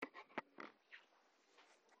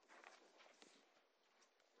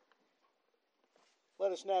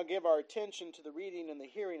Let us now give our attention to the reading and the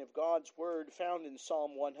hearing of God's Word found in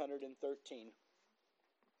Psalm 113.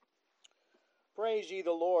 Praise ye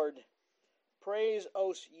the Lord. Praise,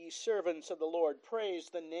 O ye servants of the Lord. Praise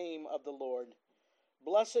the name of the Lord.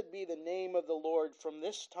 Blessed be the name of the Lord from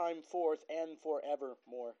this time forth and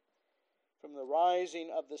forevermore. From the rising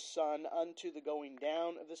of the sun unto the going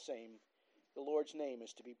down of the same, the Lord's name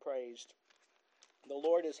is to be praised. The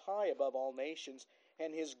Lord is high above all nations,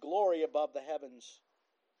 and his glory above the heavens.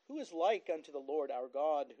 Who is like unto the Lord our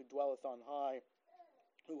God, who dwelleth on high,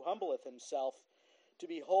 who humbleth himself to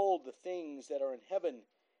behold the things that are in heaven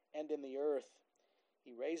and in the earth?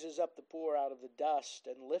 He raises up the poor out of the dust,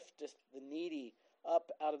 and lifteth the needy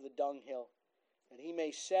up out of the dunghill, that he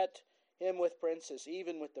may set him with princes,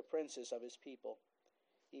 even with the princes of his people.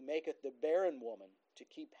 He maketh the barren woman to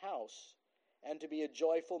keep house, and to be a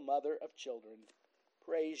joyful mother of children.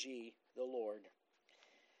 Praise ye the Lord.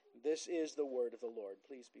 This is the word of the Lord.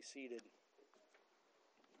 Please be seated.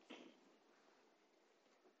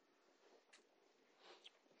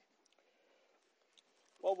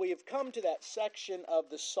 Well, we have come to that section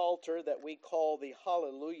of the Psalter that we call the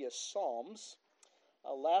Hallelujah Psalms.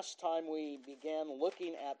 Last time we began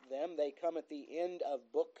looking at them, they come at the end of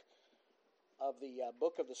the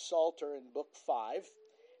book of the Psalter in Book 5.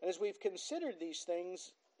 And as we've considered these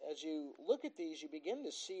things, as you look at these, you begin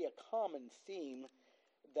to see a common theme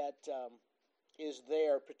that is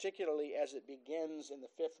there, particularly as it begins in the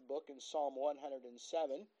 5th book in Psalm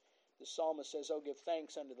 107. The psalmist says, "O give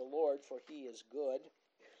thanks unto the Lord, for he is good."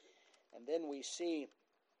 And then we see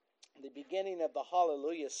the beginning of the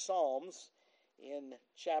Hallelujah Psalms in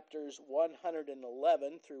chapters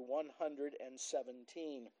 111 through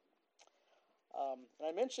 117. And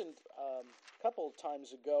I mentioned a couple of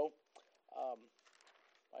times ago,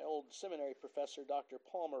 my old seminary professor, Dr.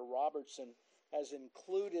 Palmer Robertson, has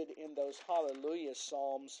included in those Hallelujah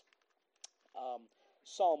Psalms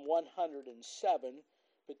Psalm 107,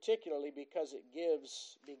 particularly because it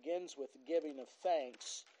begins with giving of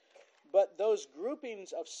thanks. But those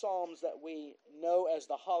groupings of psalms that we know as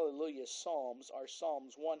the Hallelujah Psalms are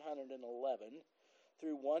Psalms 111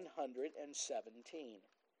 through 117.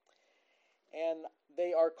 And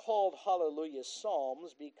they are called Hallelujah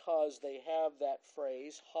Psalms because they have that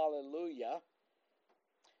phrase, Hallelujah,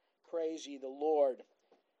 praise ye the Lord.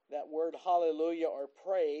 That word hallelujah or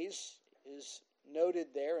praise is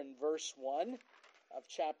noted there in verse 1 of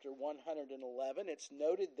chapter 111. It's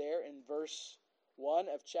noted there in verse 1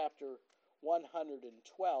 of chapter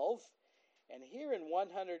 112. And here in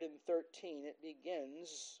 113 it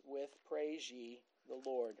begins with praise ye the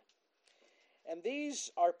Lord. And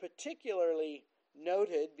these are particularly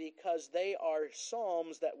noted because they are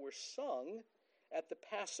psalms that were sung at the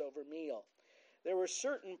Passover meal. There were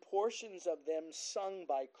certain portions of them sung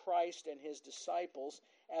by Christ and his disciples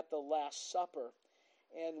at the Last Supper.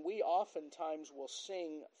 And we oftentimes will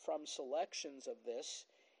sing from selections of this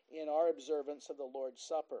in our observance of the Lord's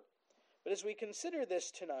Supper. But as we consider this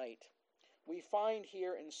tonight, we find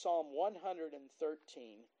here in Psalm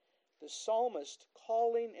 113 the psalmist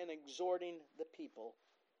calling and exhorting the people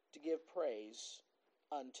to give praise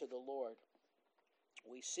unto the Lord.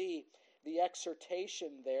 We see the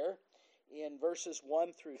exhortation there in verses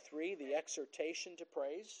 1 through 3, the exhortation to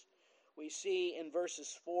praise. We see in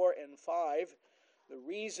verses 4 and 5 the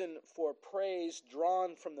reason for praise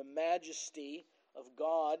drawn from the majesty of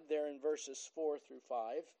God there in verses 4 through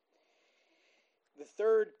 5. The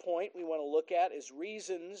third point we want to look at is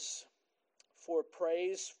reasons for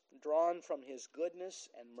praise drawn from his goodness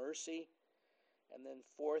and mercy. And then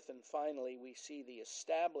fourth and finally, we see the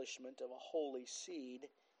establishment of a holy seed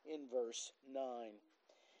in verse 9.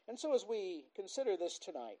 And so as we consider this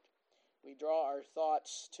tonight, we draw our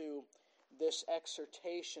thoughts to this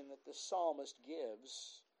exhortation that the psalmist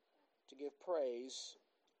gives to give praise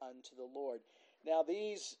unto the Lord. Now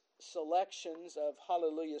these selections of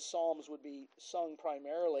Hallelujah Psalms would be sung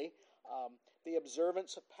primarily the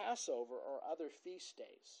observance of Passover or other feast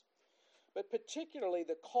days. But particularly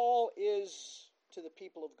the call is to the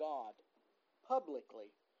people of God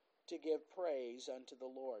publicly to give praise unto the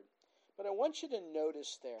Lord. But I want you to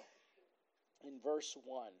notice there in verse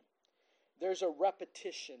 1, there's a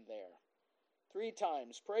repetition there. 3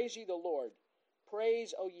 times, praise ye the Lord.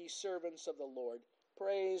 Praise, O ye servants of the Lord.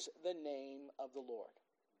 Praise the name of the Lord.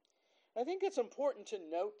 I think it's important to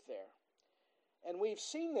note there, and we've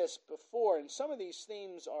seen this before, and some of these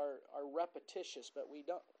themes are repetitious, but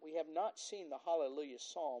we have not seen the Hallelujah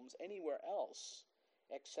Psalms anywhere else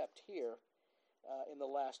except here in the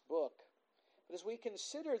last book. But as we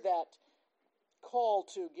consider that call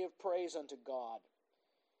to give praise unto God,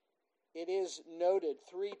 it is noted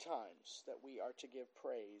 3 times that we are to give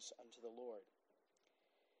praise unto the Lord.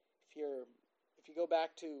 If you go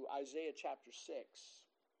back to Isaiah chapter 6,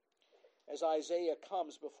 as Isaiah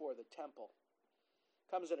comes before the temple,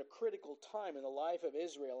 comes at a critical time in the life of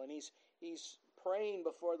Israel, and he's praying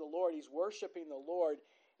before the Lord, he's worshiping the Lord,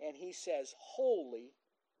 and he says, "Holy,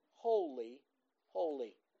 holy,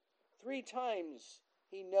 holy." 3 times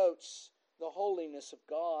he notes the holiness of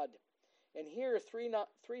God. And here, three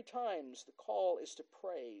times, the call is to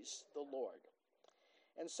praise the Lord.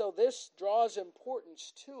 And so this draws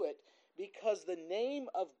importance to it because the name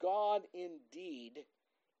of God indeed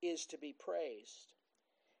is to be praised.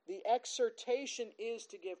 The exhortation is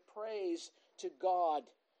to give praise to God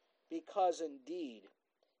because indeed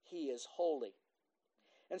He is holy.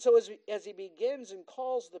 And so as he begins and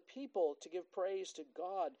calls the people to give praise to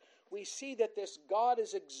God, we see that this God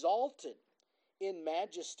is exalted in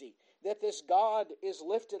majesty, that this God is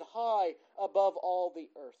lifted high above all the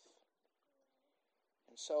earth.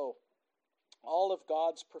 And so all of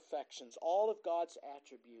God's perfections, all of God's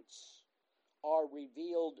attributes are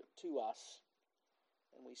revealed to us.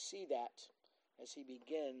 And we see that as he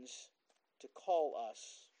begins to call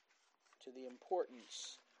us to the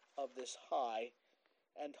importance of this high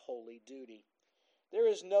and holy duty. There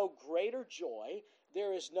is no greater joy,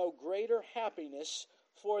 there is no greater happiness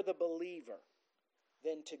for the believer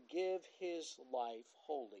than to give his life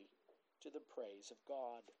wholly to the praise of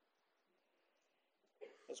God.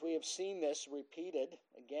 As we have seen this repeated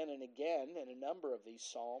again and again in a number of these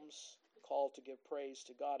psalms, call to give praise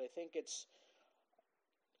to God, I think it's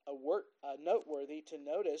noteworthy to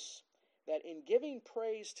notice that in giving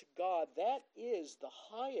praise to God, that is the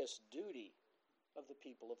highest duty of the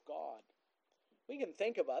people of God. We can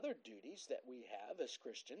think of other duties that we have as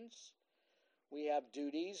Christians. We have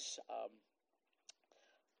duties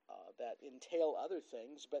that entail other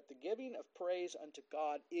things, but the giving of praise unto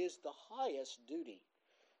God is the highest duty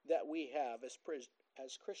that we have as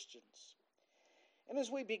Christians. And as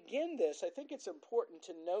we begin this, I think it's important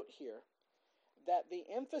to note here that the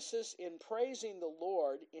emphasis in praising the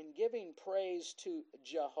Lord, in giving praise to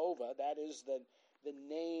Jehovah, that is the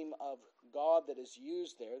name of God that is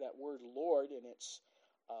used there, that word Lord in its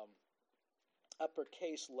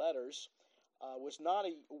uppercase letters, was not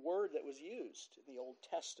a word that was used in the Old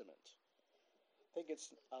Testament. I think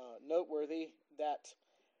it's noteworthy that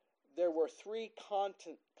there were 3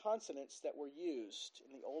 consonants that were used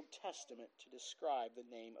in the Old Testament to describe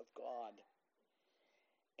the name of God.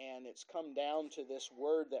 And it's come down to this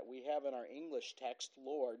word that we have in our English text,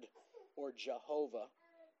 Lord, or Jehovah,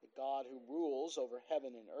 the God who rules over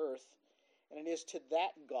heaven and earth. And it is to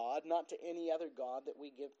that God, not to any other God, that we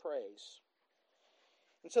give praise.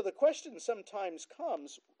 And so the question sometimes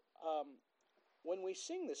comes when we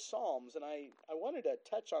sing the Psalms, and I wanted to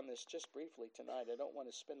touch on this just briefly tonight. I don't want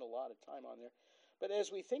to spend a lot of time on there. But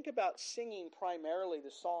as we think about singing primarily the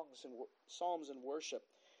Psalms and worship,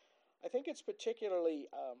 I think it's particularly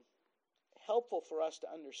helpful for us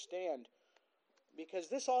to understand, because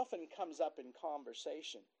this often comes up in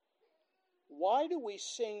conversation. Why do we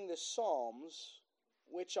sing the Psalms,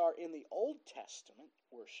 which are in the Old Testament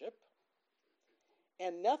worship,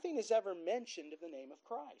 and nothing is ever mentioned of the name of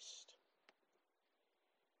Christ?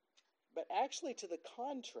 But actually, to the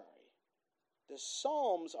contrary, the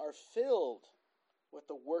Psalms are filled with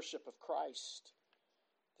the worship of Christ.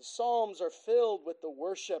 The Psalms are filled with the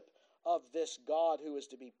worship of this God who is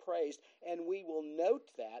to be praised, and we will note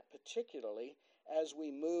that particularly as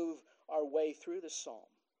we move our way through the Psalm.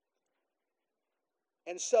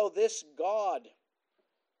 And so this God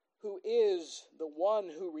who is the one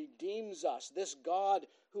who redeems us, this God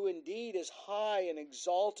who indeed is high and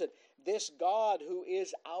exalted, this God who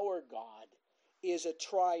is our God, is a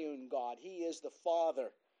triune God. He is the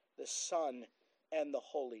Father, the Son, and the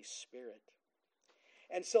Holy Spirit.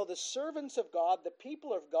 And so the servants of God, the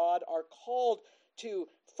people of God, are called to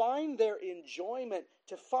find their enjoyment,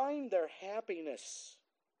 to find their happiness,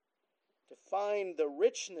 to find the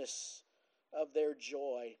richness of their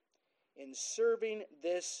joy in serving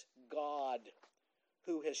this God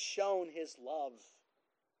who has shown His love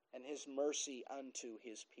and His mercy unto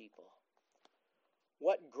His people.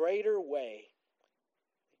 What greater way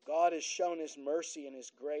God has shown His mercy and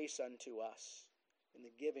His grace unto us in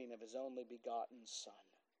the giving of His only begotten Son.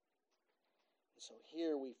 And so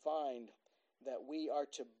here we find that we are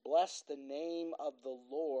to bless the name of the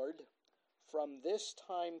Lord from this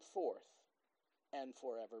time forth and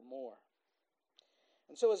forevermore.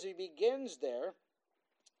 And so as he begins there,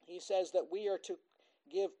 he says that we are to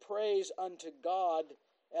give praise unto God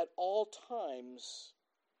at all times,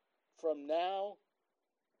 from now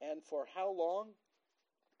and for how long?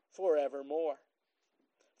 forevermore.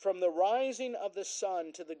 From the rising of the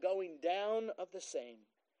sun to the going down of the same,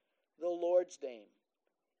 the Lord's name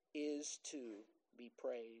is to be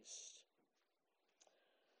praised.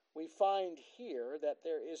 We find here that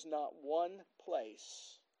there is not one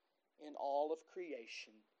place in all of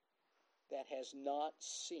creation that has not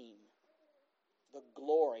seen the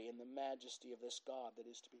glory and the majesty of this God that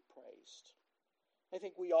is to be praised. I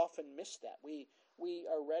think we often miss that. We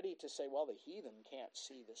are ready to say, well, the heathen can't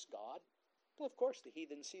see this God. Well, of course, the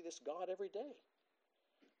heathen see this God every day.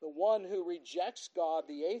 The one who rejects God,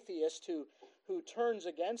 the atheist who turns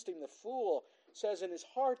against him, the fool, says in his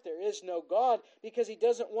heart there is no God because he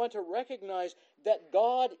doesn't want to recognize that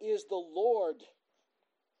God is the Lord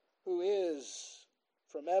who is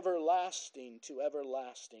from everlasting to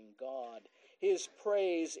everlasting God. His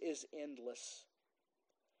praise is endless.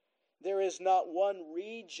 There is not one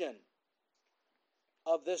region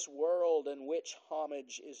of this world in which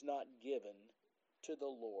homage is not given to the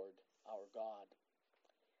Lord our God.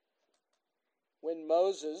 When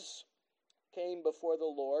Moses came before the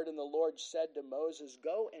Lord, and the Lord said to Moses,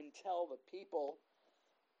 go and tell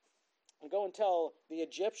the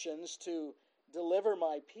Egyptians to deliver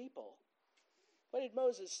my people. What did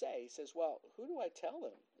Moses say? He says, well, who do I tell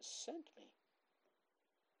him has sent me?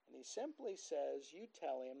 And he simply says, you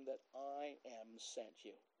tell him that I am sent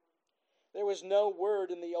you. There was no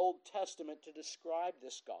word in the Old Testament to describe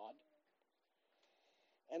this God.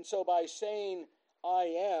 And so by saying, I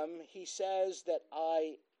am, he says that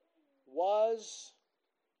I was,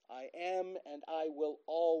 I am, and I will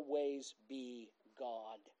always be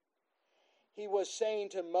God. He was saying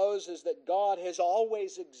to Moses that God has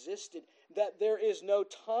always existed, that there is no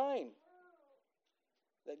time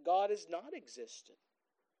that God has not existed.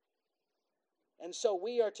 And so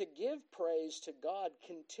we are to give praise to God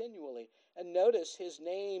continually. And notice his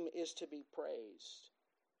name is to be praised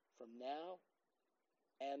from now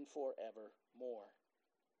and forevermore.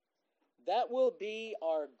 That will be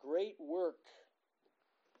our great work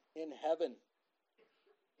in heaven.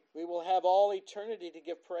 We will have all eternity to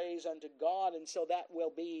give praise unto God, and so that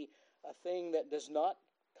will be a thing that does not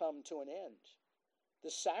come to an end.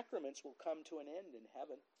 The sacraments will come to an end in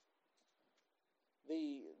heaven.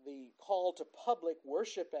 The call to public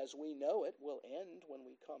worship as we know it will end when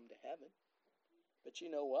we come to heaven. But you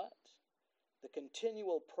know what? The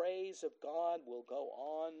continual praise of God will go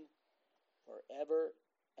on forever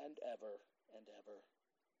and ever and ever,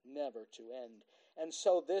 never to end. And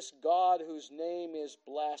so this God whose name is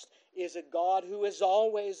blessed is a God who has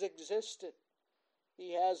always existed.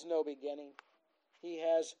 He has no beginning. He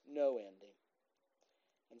has no ending.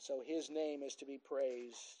 And so his name is to be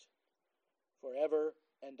praised forever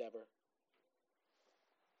and ever.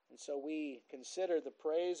 And so we consider the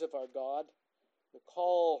praise of our God, the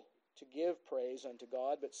call to give praise unto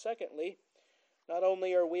God. But secondly, not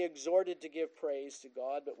only are we exhorted to give praise to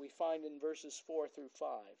God, but we find in verses 4 through 5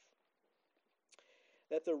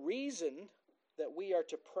 that the reason that we are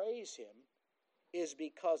to praise him is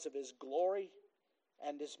because of his glory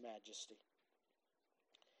and his majesty.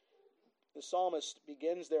 The psalmist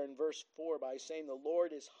begins there in verse 4 by saying, the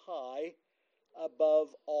Lord is high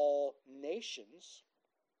above all nations,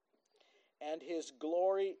 and his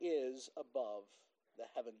glory is above the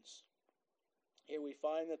heavens. Here we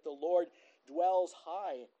find that the Lord dwells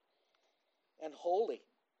high and holy,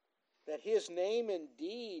 that his name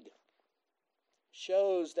indeed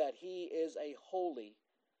shows that he is a holy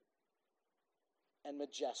and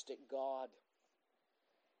majestic God.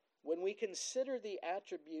 When we consider the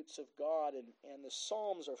attributes of God, and the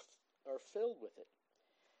Psalms are filled with it,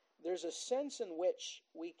 there's a sense in which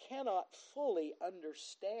we cannot fully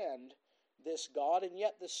understand this God, and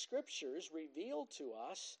yet the Scriptures reveal to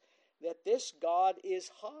us that this God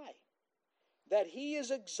is high, that he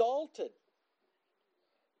is exalted,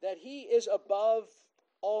 that he is above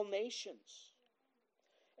all nations.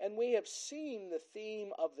 And we have seen the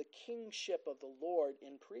theme of the kingship of the Lord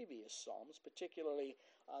in previous Psalms, particularly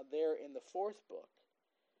there in the 4th book.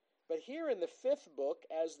 But here in the 5th book,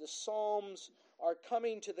 as the Psalms are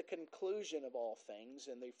coming to the conclusion of all things,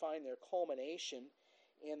 and they find their culmination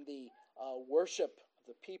in the worship of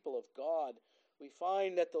the people of God, we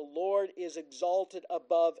find that the Lord is exalted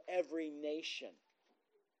above every nation.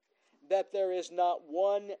 That there is not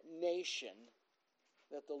one nation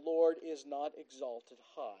that the Lord is not exalted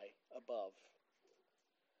high above.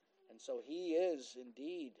 And so he is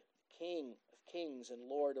indeed King of kings and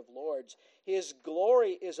Lord of lords. His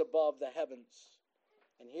glory is above the heavens.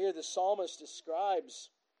 And here the psalmist describes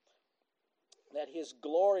that his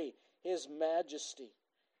glory, his majesty,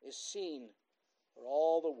 is seen for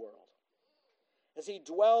all the world. as he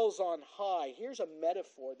dwells on high. Here's a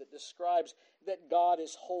metaphor that describes that God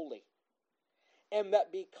is holy. And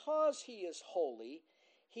that because he is holy,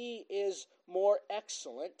 he is more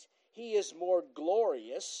excellent, he is more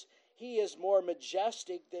glorious, he is more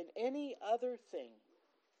majestic than any other thing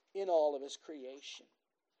in all of his creation.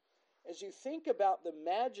 As you think about the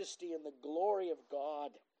majesty and the glory of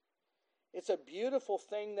God, it's a beautiful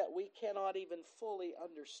thing that we cannot even fully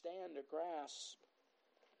understand or grasp.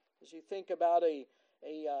 As you think about a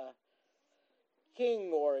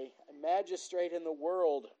king or a magistrate in the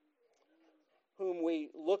world whom we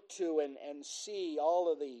look to and see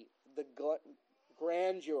all of the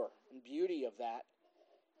grandeur and beauty of that,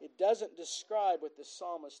 it doesn't describe what the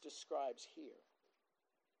psalmist describes here.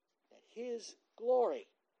 That his glory,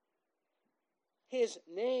 his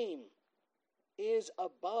name, is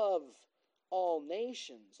above all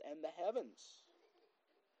nations and the heavens.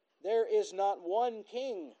 There is not one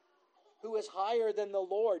king who is higher than the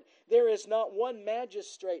Lord. There is not one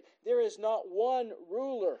magistrate. There is not one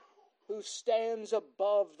ruler who stands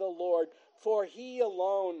above the Lord. For he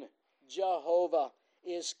alone, Jehovah,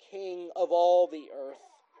 is King of all the earth,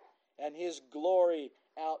 and his glory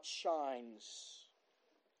outshines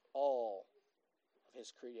all of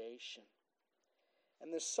his creation.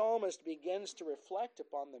 And the psalmist begins to reflect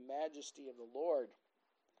upon the majesty of the Lord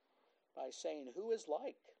by saying, who is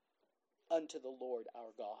like unto the Lord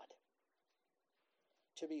our God?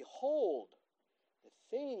 To behold the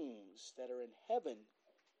things that are in heaven,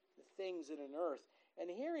 the things that are in earth. And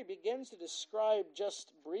here he begins to describe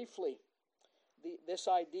just briefly this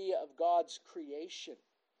idea of God's creation.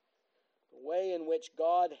 The way in which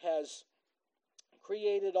God has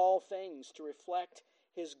created all things to reflect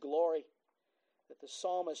his glory. That the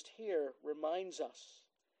psalmist here reminds us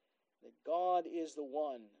that God is the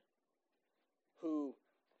one who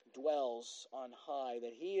dwells on high,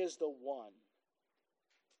 that he is the one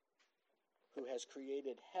who has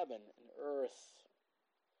created heaven and earth.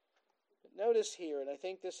 But notice here, and I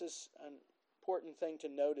think this is an important thing to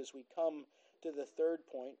note as we come to the third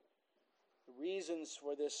point, the reasons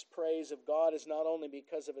for this praise of God is not only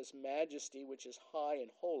because of his majesty, which is high and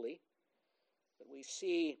holy, but we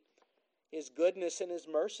see his goodness and his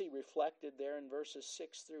mercy reflected there in verses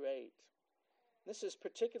 6 through 8. This is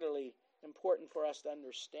particularly important for us to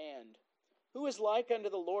understand. Who is like unto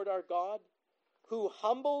the Lord our God, who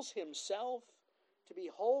humbles himself to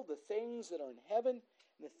behold the things that are in heaven and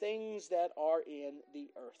the things that are in the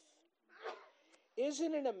earth.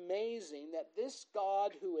 Isn't it amazing that this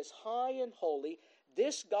God who is high and holy,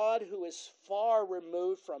 this God who is far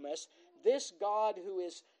removed from us, this God who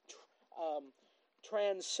is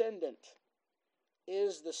transcendent,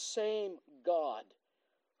 is the same God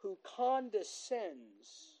who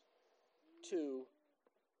condescends to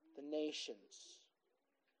the nations,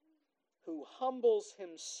 who humbles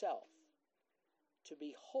himself to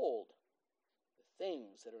behold the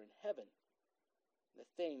things that are in heaven, the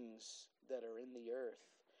things that are in the earth.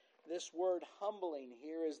 This word humbling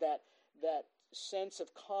here is that sense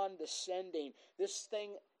of condescending, this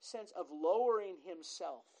sense of lowering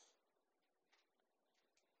himself.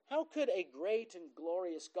 How could a great and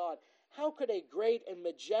glorious God, how could a great and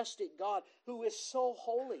majestic God who is so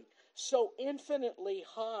holy, so infinitely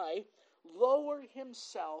high, lower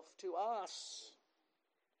himself to us?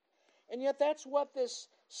 And yet that's what this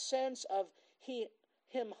sense of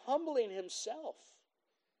him humbling himself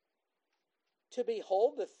to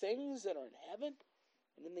behold the things that are in heaven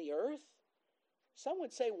and in the earth. Some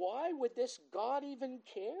would say, why would this God even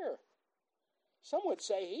care? Some would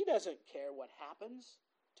say he doesn't care what happens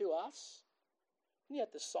to us. And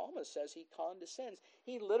yet the psalmist says he condescends.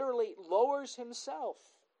 He literally lowers himself.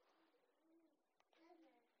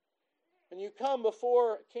 When you come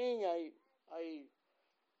before a king, I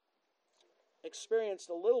experienced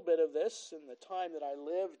a little bit of this in the time that I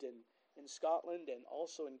lived in Scotland and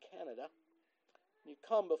also in Canada. You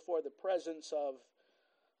come before the presence of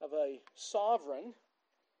a sovereign.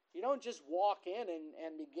 You don't just walk in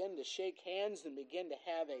and begin to shake hands and begin to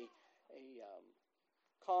have a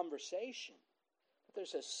conversation. But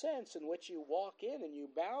there's a sense in which you walk in and you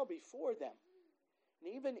bow before them.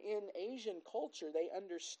 And even in Asian culture, they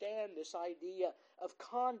understand this idea of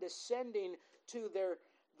condescending to their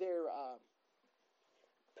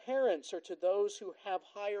parents or to those who have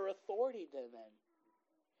higher authority than them.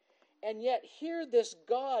 And yet here this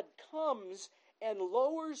God comes and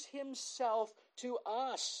lowers himself to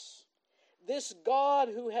us. This God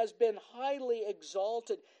who has been highly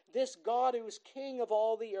exalted, this God who is King of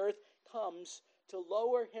all the earth, comes to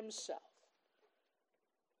lower himself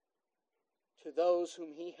to those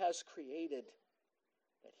whom he has created,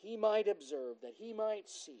 that he might observe, that he might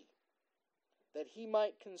see. that he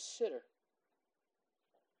might consider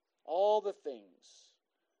all the things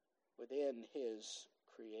within his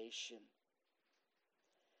creation.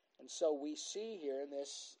 And so we see here in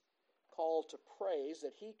this call to praise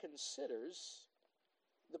that he considers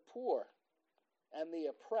the poor and the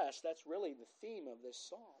oppressed. That's really the theme of this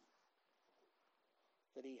psalm.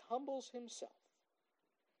 That he humbles himself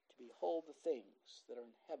to behold the things that are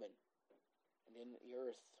in heaven and in the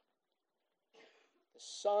earth. The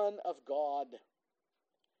Son of God,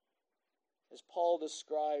 as Paul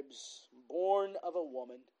describes, born of a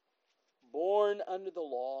woman, born under the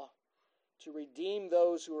law, to redeem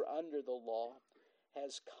those who are under the law,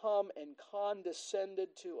 has come and condescended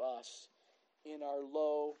to us in our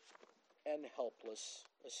low and helpless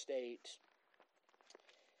estate.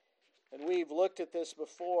 And we've looked at this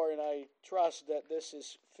before, and I trust that this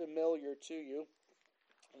is familiar to you,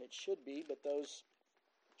 and it should be, but those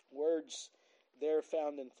words there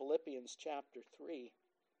found in Philippians chapter 3,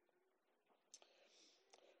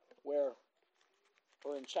 or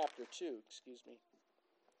in chapter 2, excuse me.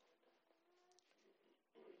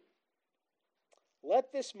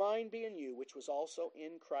 Let this mind be in you, which was also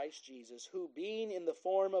in Christ Jesus, who being in the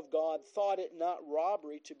form of God, thought it not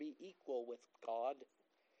robbery to be equal with God,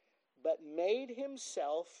 but made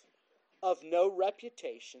himself of no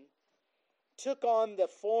reputation, took on the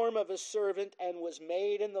form of a servant, and was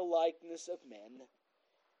made in the likeness of men.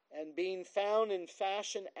 And being found in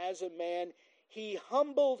fashion as a man, he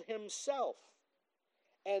humbled himself,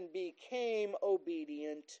 and became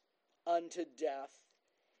obedient unto death,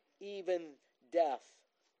 even death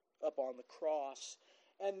upon the cross.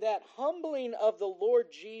 And that humbling of the Lord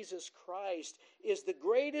Jesus Christ is the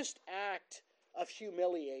greatest act of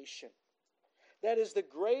humiliation. That is the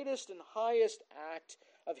greatest and highest act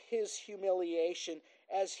of his humiliation,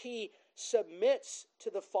 as he submits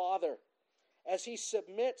to the Father, as he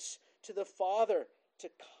submits to the Father to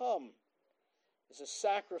come as a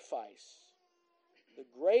sacrifice. The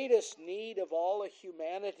greatest need of all of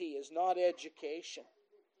humanity is not education.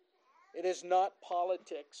 It is not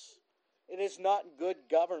politics. It is not good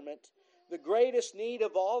government. The greatest need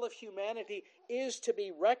of all of humanity is to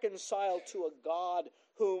be reconciled to a God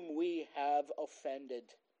whom we have offended.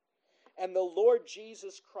 And the Lord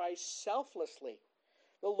Jesus Christ selflessly,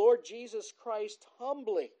 the Lord Jesus Christ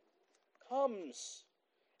humbly comes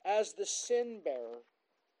as the sin bearer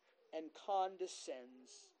and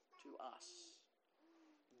condescends to us.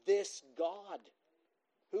 This God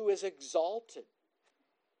who is exalted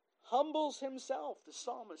humbles himself, the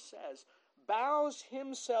psalmist says, bows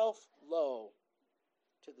himself low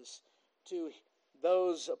to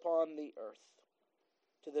those upon the earth,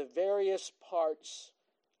 to the various parts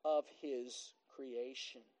of his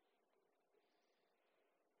creation.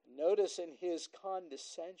 Notice in his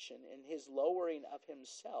condescension, in his lowering of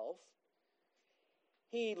himself,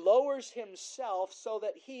 he lowers himself so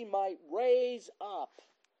that he might raise up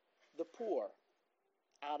the poor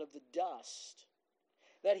out of the dust,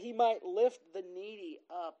 that he might lift the needy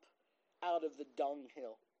up out of the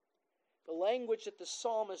dunghill. The language that the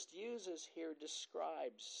psalmist uses here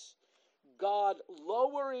describes God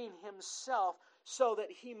lowering himself so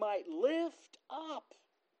that he might lift up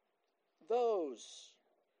those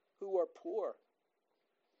who are poor,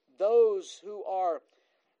 those who are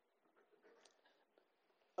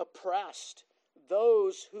oppressed,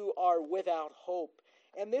 those who are without hope.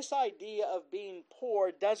 And this idea of being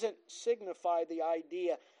poor doesn't signify the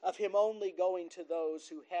idea of him only going to those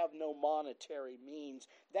who have no monetary means.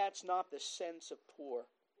 That's not the sense of poor.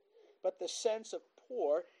 But the sense of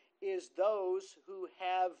poor is those who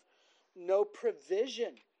have no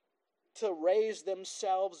provision to raise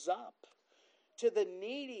themselves up, to the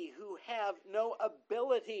needy who have no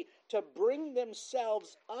ability to bring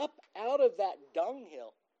themselves up out of that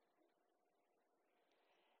dunghill.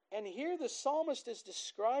 And here the psalmist is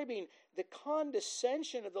describing the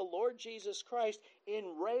condescension of the Lord Jesus Christ in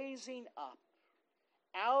raising up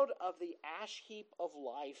out of the ash heap of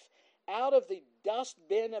life, out of the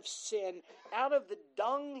dustbin of sin, out of the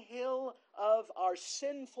dunghill of our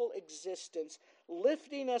sinful existence,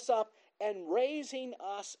 lifting us up and raising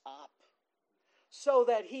us up so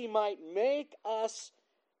that he might make us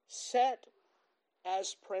set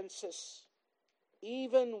as princes,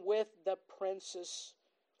 even with the princes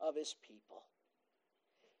of his people.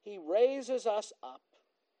 He raises us up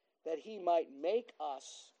that he might make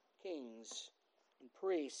us kings and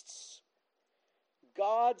priests.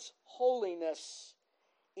 God's holiness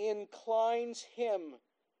inclines him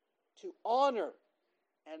to honor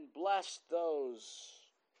and bless those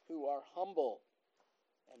who are humble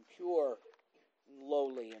and pure and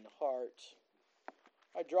lowly in heart.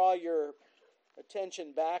 I draw your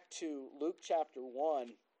attention back to Luke chapter 1,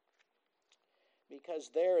 because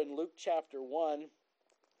there in Luke chapter 1,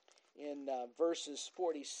 in verses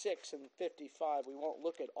 46 and 55, we won't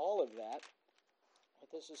look at all of that, but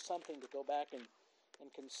this is something to go back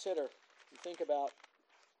and consider and think about.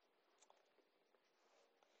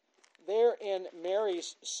 There in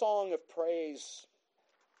Mary's song of praise,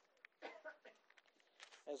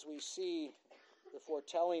 as we see the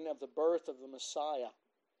foretelling of the birth of the Messiah,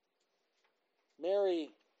 Mary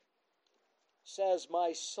says,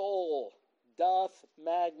 "My soul doth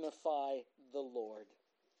magnify the Lord,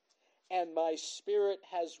 and my spirit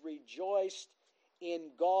has rejoiced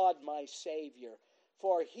in God my Savior,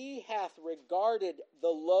 for he hath regarded the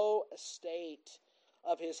low estate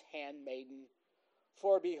of his handmaiden.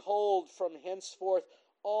 For behold, from henceforth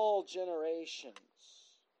all generations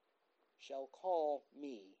shall call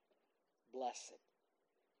me blessed."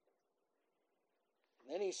 And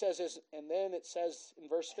then he says, and then it says in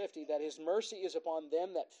verse 50 that his mercy is upon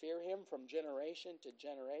them that fear him from generation to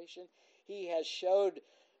generation. He has showed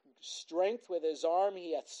strength with his arm.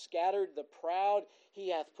 He hath scattered the proud. He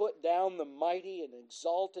hath put down the mighty and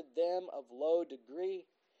exalted them of low degree.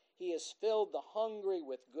 He has filled the hungry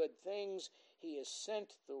with good things. He has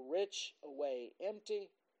sent the rich away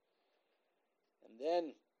empty. And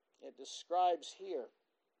then it describes here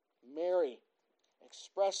Mary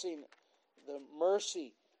expressing the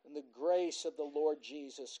mercy and the grace of the Lord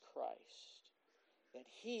Jesus Christ, that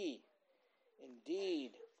he,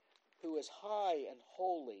 indeed, who is high and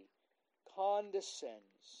holy,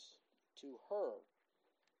 condescends to her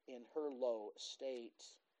in her low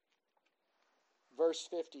estate. Verse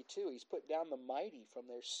 52, he's put down the mighty from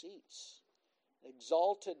their seats,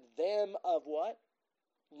 exalted them of what?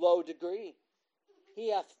 Low degree. He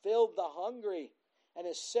hath filled the hungry and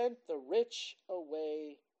has sent the rich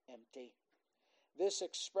away empty. This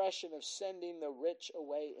expression of sending the rich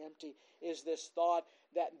away empty is this thought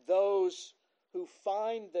that those who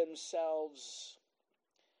find themselves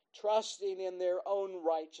trusting in their own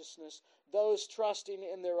righteousness, those trusting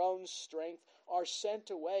in their own strength, are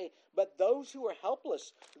sent away. But those who are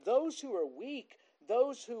helpless, those who are weak,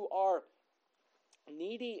 those who are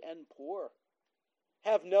needy and poor,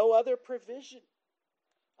 have no other provision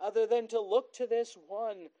other than to look to this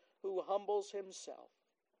one who humbles himself.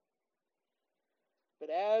 But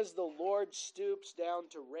as the Lord stoops down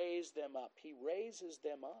to raise them up, he raises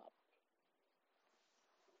them up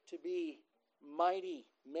to be mighty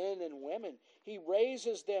men and women. He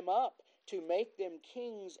raises them up to make them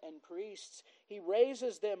kings and priests. He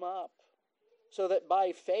raises them up so that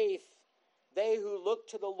by faith, they who look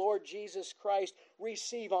to the Lord Jesus Christ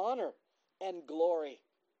receive honor and glory.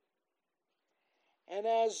 And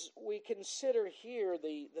as we consider here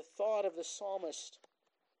the thought of the psalmist,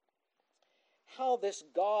 how this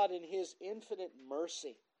God in his infinite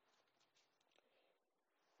mercy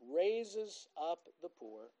raises up the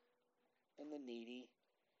poor and the needy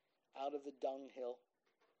out of the dunghill,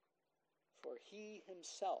 for he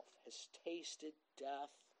himself has tasted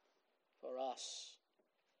death for us.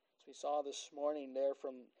 As we saw this morning there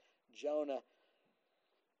from Jonah,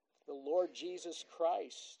 the Lord Jesus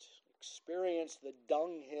Christ experienced the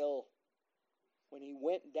dunghill when he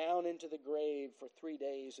went down into the grave for 3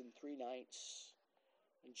 days and 3 nights.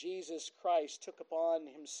 And Jesus Christ took upon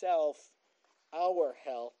himself our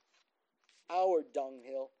hell, our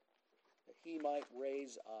dunghill, that he might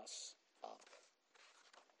raise us up.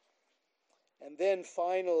 And then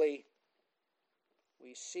finally,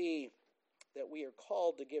 we see that we are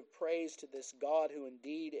called to give praise to this God who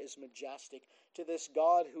indeed is majestic, to this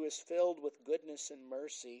God who is filled with goodness and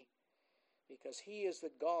mercy, because he is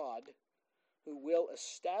the God who will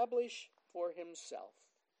establish for himself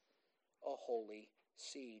a holy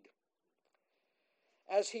seed.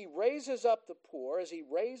 As he raises up the poor, as he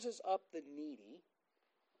raises up the needy,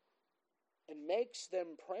 and makes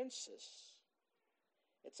them princes,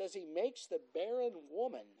 it says he makes the barren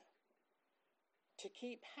woman to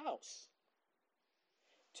keep house,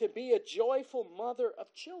 to be a joyful mother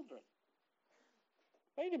of children.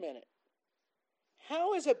 Wait a minute.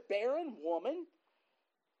 How is a barren woman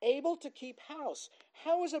able to keep house?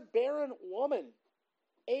 How is a barren woman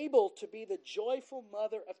able to be the joyful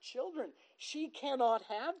mother of children? She cannot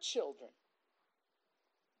have children.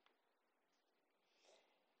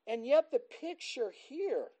 And yet the picture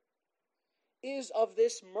here is of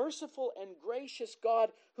this merciful and gracious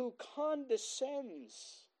God who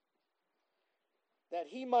condescends that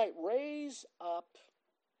he might raise up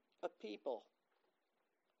a people.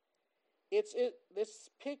 It's this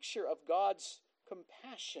picture of God's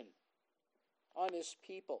compassion on his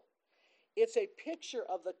people. It's a picture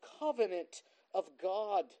of the covenant of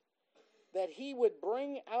God that He would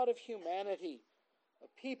bring out of humanity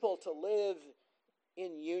a people to live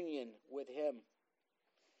in union with Him.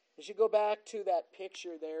 As you go back to that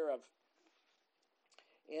picture there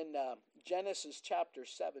in Genesis chapter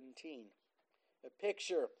 17, a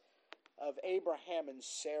picture of Abraham and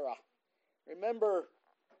Sarah. Remember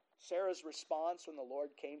Sarah's response when the Lord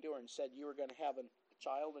came to her and said, "You were going to have a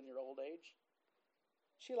child in your old age"?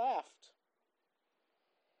 She laughed.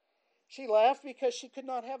 She laughed because she could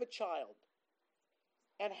not have a child.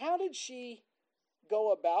 And how did she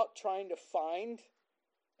go about trying to find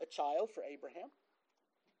a child for Abraham?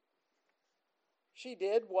 She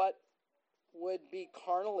did what would be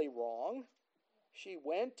carnally wrong. She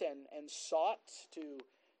went and sought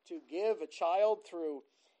to give a child through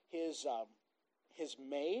his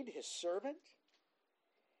maid, his servant.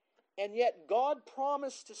 And yet God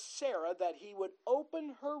promised to Sarah that He would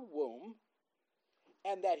open her womb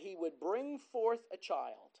and that He would bring forth a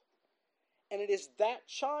child. And it is that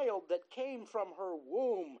child that came from her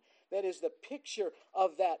womb that is the picture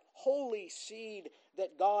of that holy seed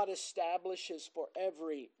that God establishes for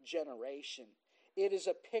every generation. It is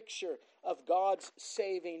a picture of God's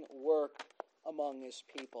saving work among His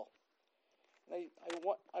people.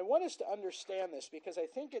 I want us to understand this because I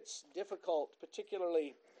think it's difficult,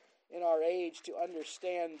 particularly in our age, to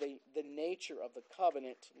understand the nature of the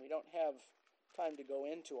covenant. We don't have time to go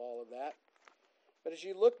into all of that. But as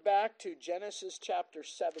you look back to Genesis chapter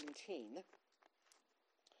 17,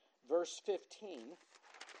 verse 15,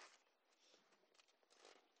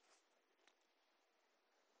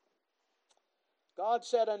 God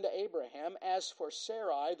said unto Abraham, "As for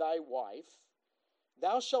Sarai thy wife,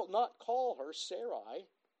 thou shalt not call her Sarai,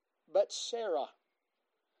 but Sarah.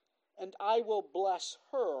 And I will bless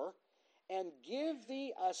her, and give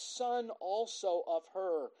thee a son also of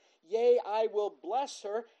her. Yea, I will bless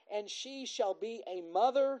her, and she shall be a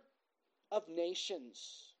mother of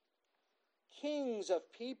nations. Kings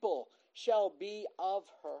of people shall be of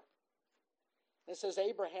her." It says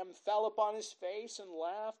Abraham fell upon his face and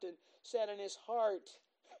laughed and said in his heart,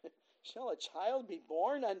 "Shall a child be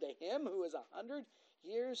born unto him who is 100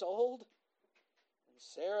 years old?" And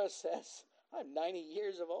Sarah says, "I'm 90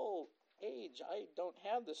 years of age. I don't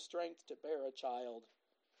have the strength to bear a child."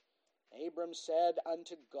 Abram said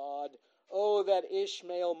unto God, "Oh, that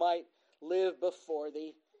Ishmael might live before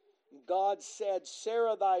thee." God said,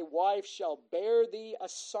 "Sarah thy wife shall bear thee a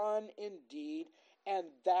son indeed,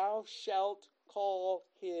 and thou shalt call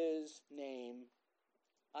his name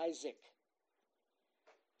Isaac.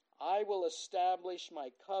 I will establish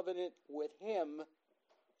my covenant with him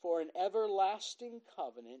for an everlasting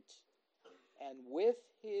covenant, and with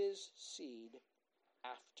his seed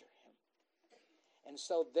after him." And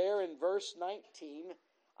so there in verse 19,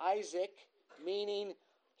 Isaac, meaning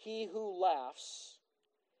he who laughs,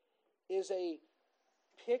 is a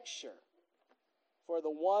picture for the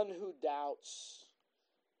one who doubts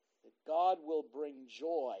that God will bring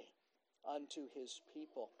joy unto His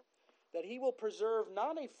people, that He will preserve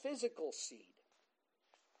not a physical seed.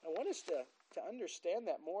 I want us to understand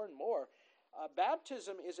that more and more.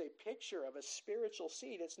 Baptism is a picture of a spiritual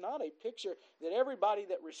seed. It's not a picture that everybody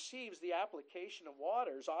that receives the application of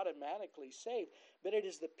water is automatically saved, but it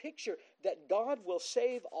is the picture that God will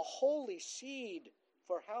save a holy seed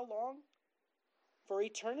for how long? For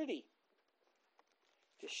eternity.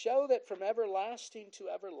 To show that from everlasting to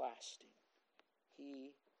everlasting,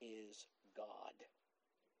 He is God.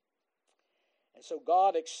 And so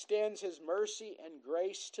God extends His mercy and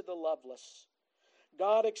grace to the loveless.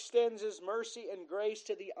 God extends His mercy and grace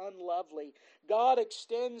to the unlovely. God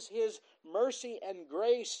extends His mercy and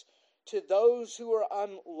grace to those who are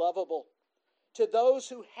unlovable, to those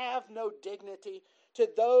who have no dignity, to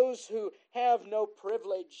those who have no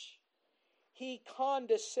privilege. He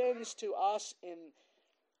condescends to us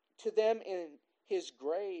to them in His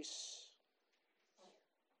grace,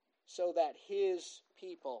 so that His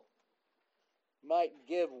people might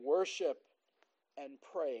give worship and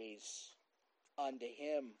praise unto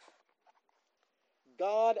Him.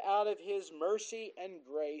 God, out of His mercy and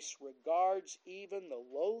grace, regards even the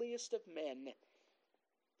lowliest of men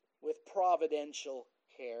with providential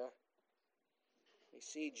care. We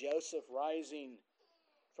see Joseph rising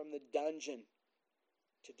from the dungeon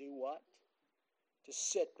to do what? To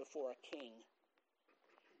sit before a king.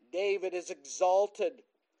 David is exalted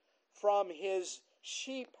from his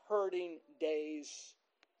sheep herding days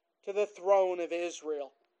to the throne of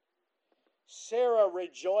Israel. Sarah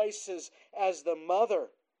rejoices as the mother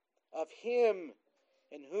of him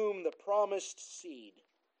in whom the promised seed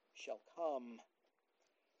shall come.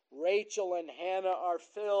 Rachel and Hannah are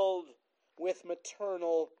filled with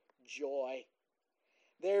maternal joy.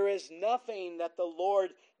 There is nothing that the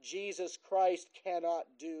Lord Jesus Christ cannot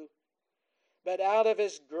do. But out of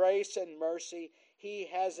His grace and mercy, He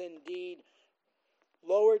has indeed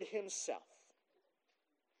lowered Himself,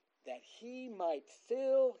 that He might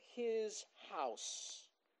fill His house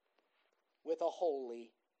with a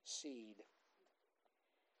holy seed.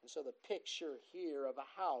 And so the picture here of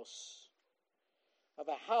a house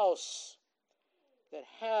that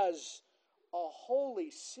has a holy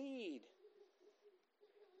seed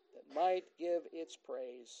that might give its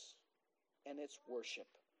praise and its worship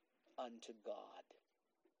unto God.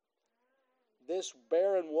 This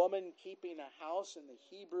barren woman keeping a house in the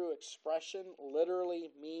Hebrew expression literally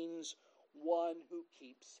means one who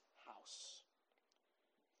keeps house.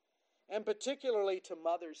 And particularly to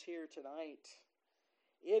mothers here tonight,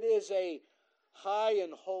 it is a high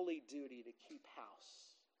and holy duty to keep house.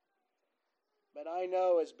 But I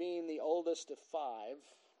know, as being the oldest of 5,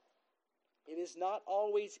 it is not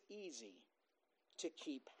always easy to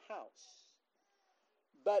keep house.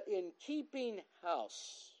 But in keeping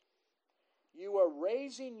house, you are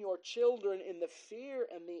raising your children in the fear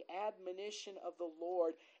and the admonition of the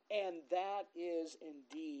Lord, and that is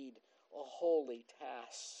indeed a holy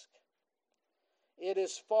task. It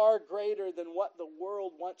is far greater than what the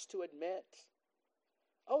world wants to admit.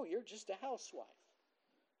 Oh, you're just a housewife.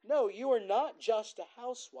 No, you are not just a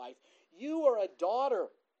housewife. You are a daughter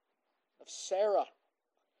of Sarah.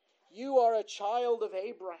 You are a child of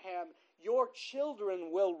Abraham. Your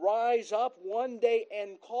children will rise up one day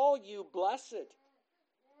and call you blessed.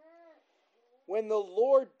 When the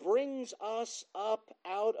Lord brings us up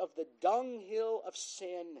out of the dunghill of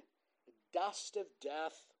sin, the dust of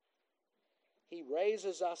death, He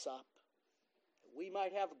raises us up that we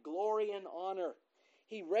might have glory and honor.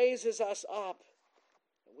 He raises us up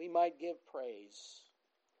that we might give praise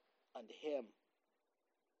unto Him.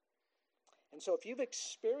 And so if you've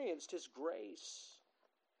experienced His grace,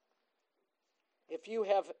 if you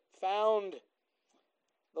have found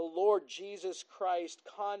the Lord Jesus Christ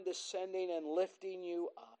condescending and lifting you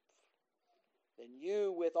up, then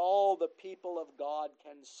you, with all the people of God,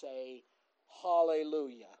 can say,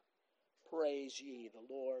 Hallelujah, praise ye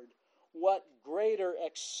the Lord. What greater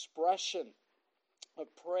expression of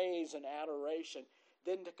praise and adoration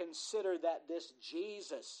than to consider that this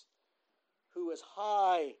Jesus, who is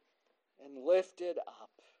high and lifted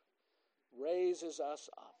up, raises us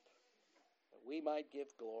up, that we might give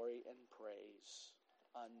glory and praise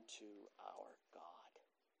unto our God.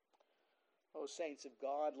 O saints of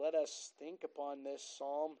God, let us think upon this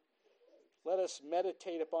psalm. Let us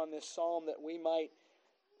meditate upon this psalm that we might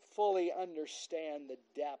fully understand the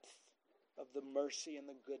depth of the mercy and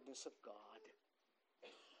the goodness of God.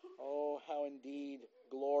 Oh, how indeed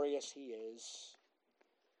glorious He is,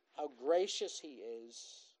 how gracious He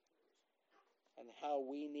is, and how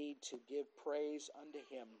we need to give praise unto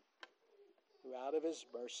Him, who out of His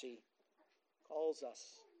mercy calls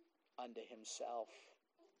us unto Himself.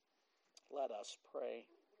 Let us pray.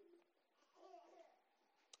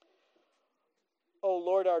 O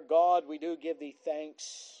Lord our God, we do give Thee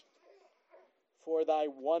thanks for Thy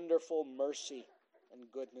wonderful mercy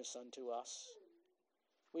and goodness unto us.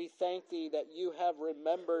 We thank Thee that You have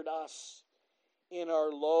remembered us in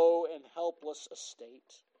our low and helpless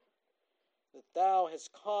estate, that Thou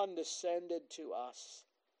hast condescended to us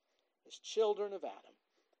as children of Adam,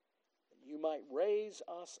 that You might raise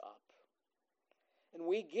us up. And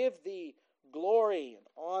we give Thee glory and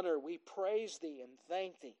honor. We praise Thee and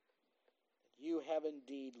thank Thee that You have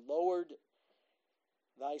indeed lowered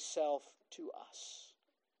Thyself to us,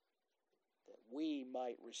 that we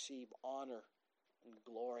might receive honor and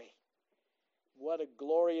glory. What a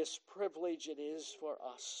glorious privilege it is for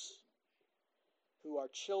us, who are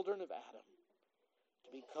children of Adam,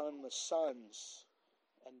 to become the sons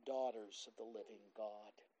and daughters of the living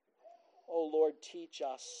God. O Lord, teach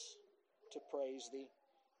us to praise Thee.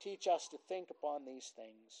 Teach us to think upon these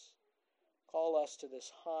things. Call us to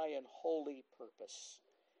this high and holy purpose,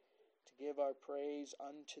 to give our praise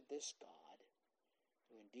unto this God,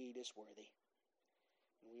 who indeed is worthy.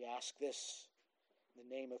 And we ask this in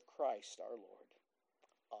the name of Christ our Lord.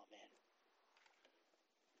 Amen.